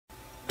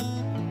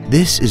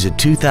This is a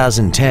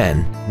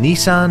 2010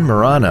 Nissan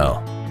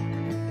Murano.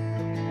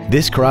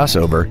 This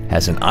crossover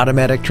has an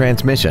automatic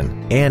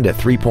transmission and a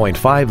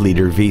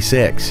 3.5-liter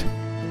V6.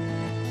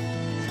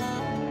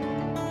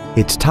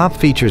 Its top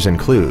features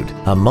include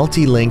a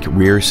multi-link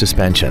rear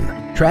suspension,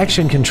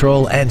 traction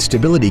control and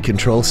stability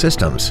control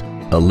systems,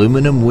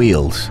 aluminum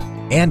wheels,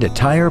 and a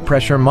tire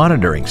pressure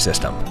monitoring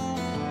system.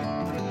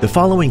 The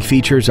following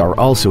features are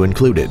also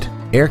included: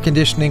 air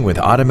conditioning with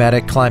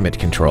automatic climate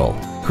control,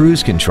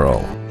 cruise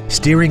control,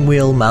 steering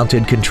wheel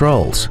mounted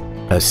controls,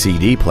 a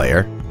CD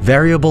player,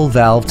 variable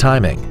valve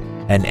timing,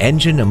 an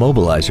engine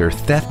immobilizer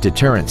theft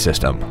deterrent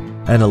system,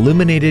 an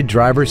illuminated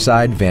driver's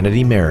side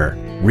vanity mirror,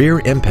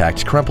 rear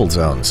impact crumple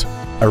zones,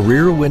 a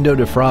rear window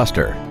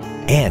defroster,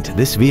 and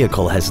this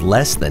vehicle has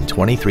less than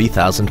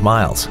 23,000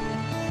 miles.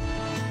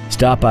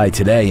 Stop by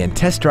today and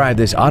test drive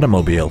this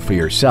automobile for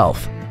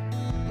yourself.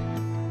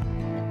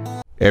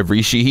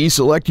 Every Sheehy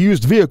Select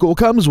used vehicle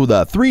comes with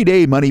a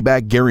 3-day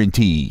money-back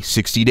guarantee,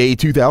 60-day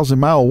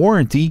 2,000-mile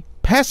warranty,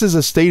 passes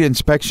a state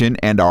inspection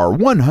and our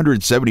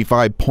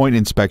 175-point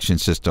inspection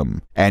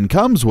system, and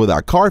comes with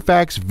a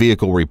Carfax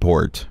vehicle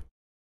report.